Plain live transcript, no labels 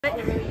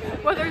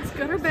Whether it's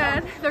good or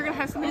bad, they're gonna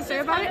have something to say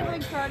about it.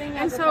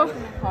 And so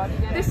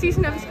this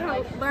season I've just kind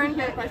of learned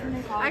that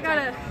I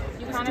gotta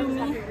just do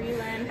me.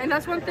 And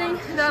that's one thing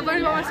that I've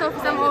learned about myself,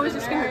 is I'm always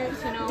just gonna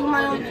do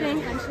my own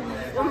thing,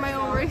 run my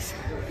own race,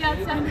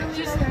 and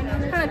just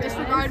kind of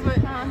disregard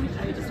what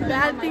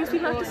bad things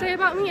people have to say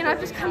about me. And I've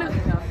just kind of,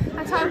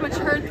 that's how I've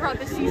matured throughout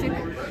this season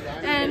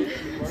and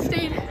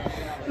stayed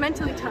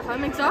mentally tough.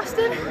 I'm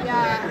exhausted,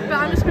 but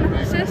I'm just gonna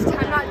persist.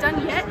 I'm not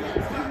done yet.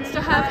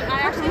 Still have a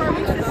couple more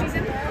weeks this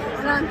season,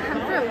 and I'm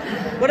thrilled.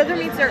 What other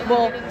meets are,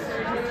 well,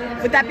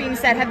 with that being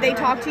said, have they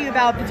talked to you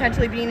about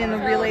potentially being in the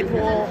relay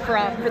pool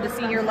for the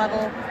senior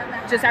level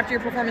just after your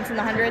performance in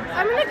the 100?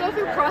 I'm going to go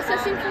through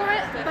processing for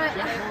it, but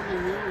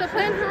the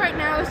plan for right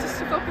now is just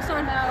to focus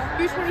on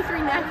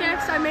U23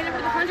 NACX. I made it for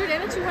the 100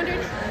 and the 200.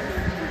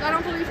 I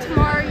don't believe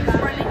Tamara is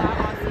running the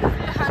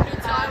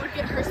 100, so I would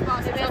get her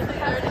spot since I'm the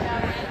third.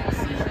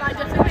 I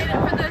definitely made it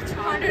for the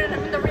 200 and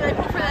I'm in the relay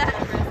pool for that.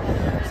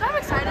 So I'm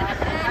excited,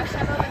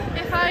 and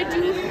if I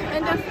do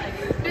end up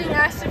being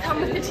asked to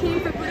come with the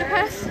team for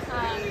Budapest,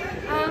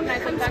 I'm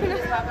just going to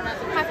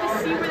have to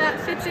see where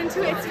that fits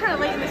into it. It's kind of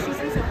late in the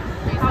season, so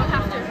I'll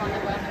have to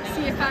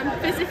see if I'm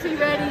physically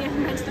ready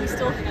and mentally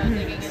still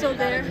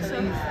there.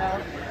 So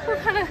we'll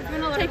kind of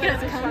take it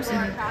as it comes.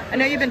 I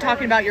know you've been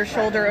talking about your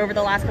shoulder over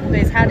the last couple of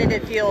days. How did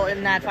it feel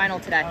in that final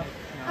today?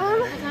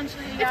 It's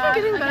been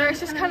getting better. It's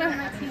just kind of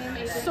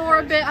sore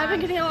a bit. I've been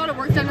getting a lot of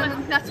work done,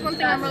 and that's one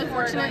thing I'm really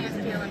fortunate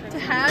to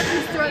have.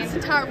 Is throughout this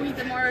entire week,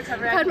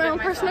 I've had my own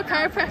personal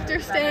chiropractor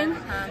staying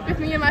with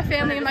me and my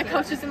family and my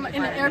coaches in an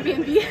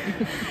Airbnb.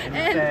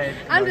 And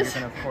I'm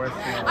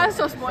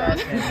so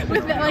spoiled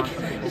with that, like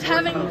just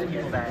having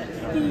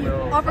the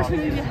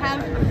opportunity to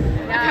have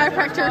a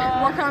chiropractor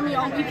work on me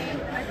all week,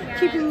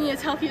 keeping me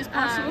as healthy as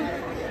possible.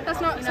 That's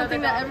not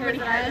something that everybody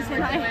has,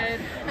 and I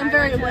am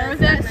very aware of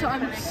that, so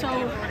I'm so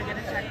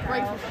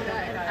grateful for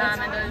that.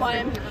 That's why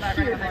I'm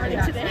here running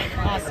today.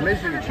 Awesome.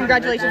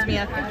 Congratulations,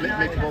 Mia.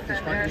 Make both this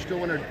fun. Do you still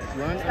want to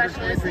run under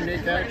 23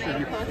 NACX, or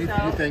do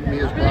you think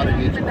Mia's body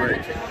needs a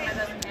break?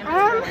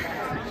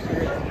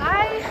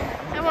 I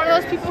am one of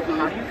those people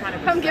who,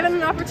 if I'm given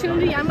an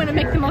opportunity, I'm going to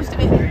make the most of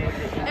it.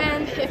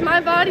 And if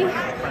I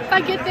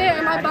get there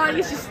and my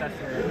body's just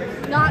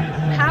not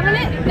having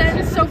it,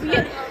 then so be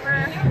it.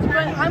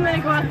 But I'm going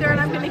to go out there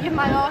and I'm going to give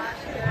my all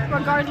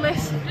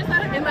regardless,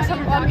 unless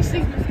I'm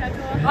obviously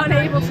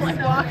unable to like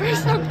walk or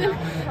something.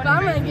 But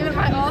I'm going to give it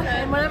my all,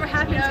 and whatever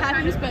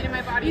happens, but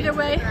either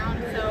way,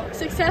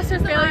 success or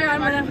failure,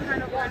 I'm going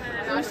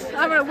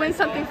to win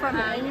something from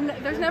it. I mean,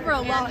 there's never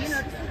a loss,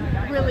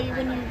 really,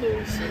 when you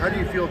lose. How do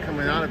you feel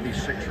coming out of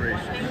these 6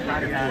 races in 4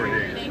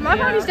 days? My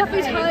body's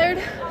definitely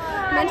tired,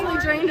 mentally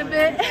drained a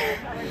bit.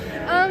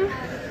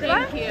 But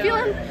I'm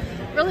feeling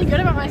really good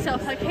about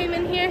myself. I came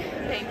in here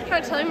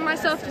kind of telling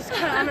myself just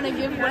I'm going to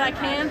give what I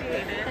can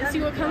and see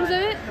what comes of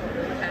it.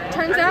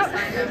 Turns out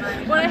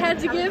what I had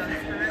to give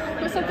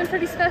was something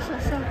pretty special,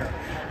 so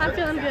I'm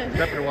feeling good. Was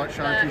that to watch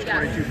Shanti's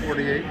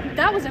 22:48?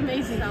 That was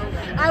amazing.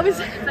 I was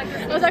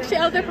actually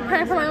out there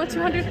preparing for my own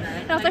 200,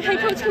 and I was like, hey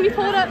coach, can you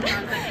pull it up?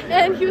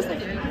 And he was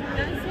like,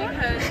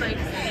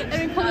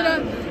 and we pulled it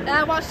up, and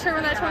I watched her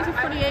run that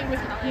 22:48 with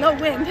no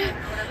wind.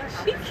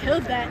 She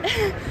killed that.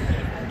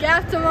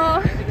 Gapped them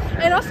all.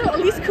 And also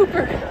Elise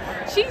Cooper,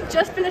 she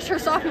just finished her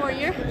sophomore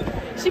year.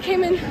 She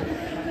came in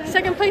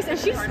 2nd place, and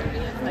she's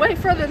way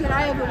further than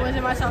I ever was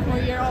in my sophomore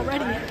year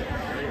already.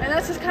 And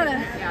that's just kind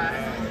of,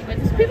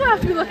 people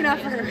have to be looking out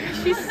for her.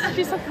 She's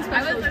something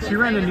special. She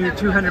ran a new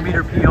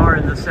 200-meter PR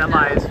in the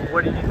semis.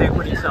 What did you think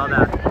when you saw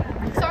that?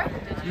 Sorry?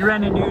 You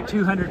ran a new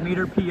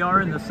 200-meter PR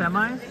in the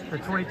semis, the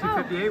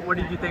 22:58. What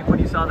did you think when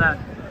you saw that?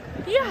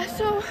 Yeah,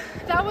 so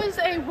that was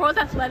a World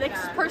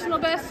Athletics personal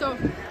best, so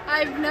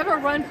I've never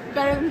run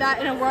better than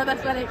that in a World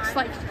Athletics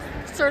like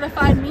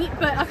certified meet,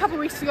 but a couple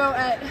weeks ago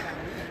at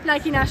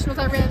Nike Nationals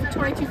I ran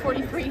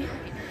 22:43.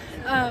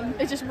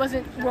 It just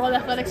wasn't World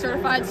Athletics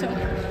certified, so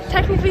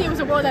technically it was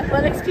a World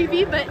Athletics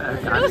PB, but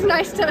it was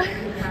nice to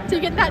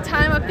get that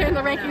time up there in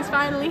the rankings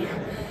finally.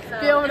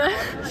 Be able to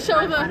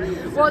show the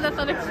World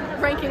Athletics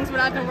rankings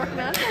what I've been working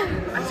on.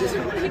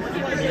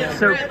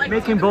 So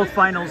making both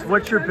finals,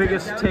 what's your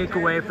biggest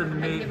takeaway from the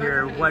meet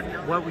here? What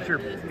was your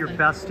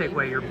best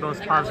takeaway, your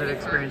most positive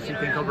experience you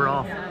think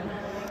overall?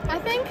 I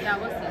think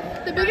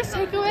the biggest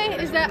takeaway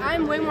is that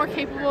I'm way more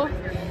capable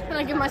than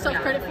I give myself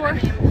credit for.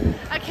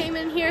 I came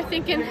in here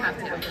thinking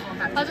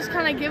I'll just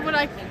kind of give what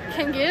I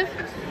can give.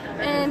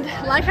 And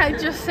like I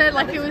just said,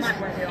 like it was,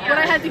 what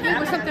I had to give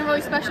was something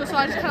really special, so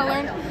I just kind of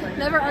learned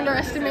never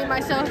underestimate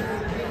myself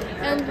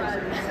and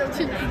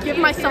to give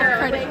myself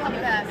credit.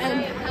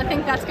 And I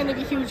think that's going to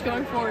be huge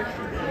going forward.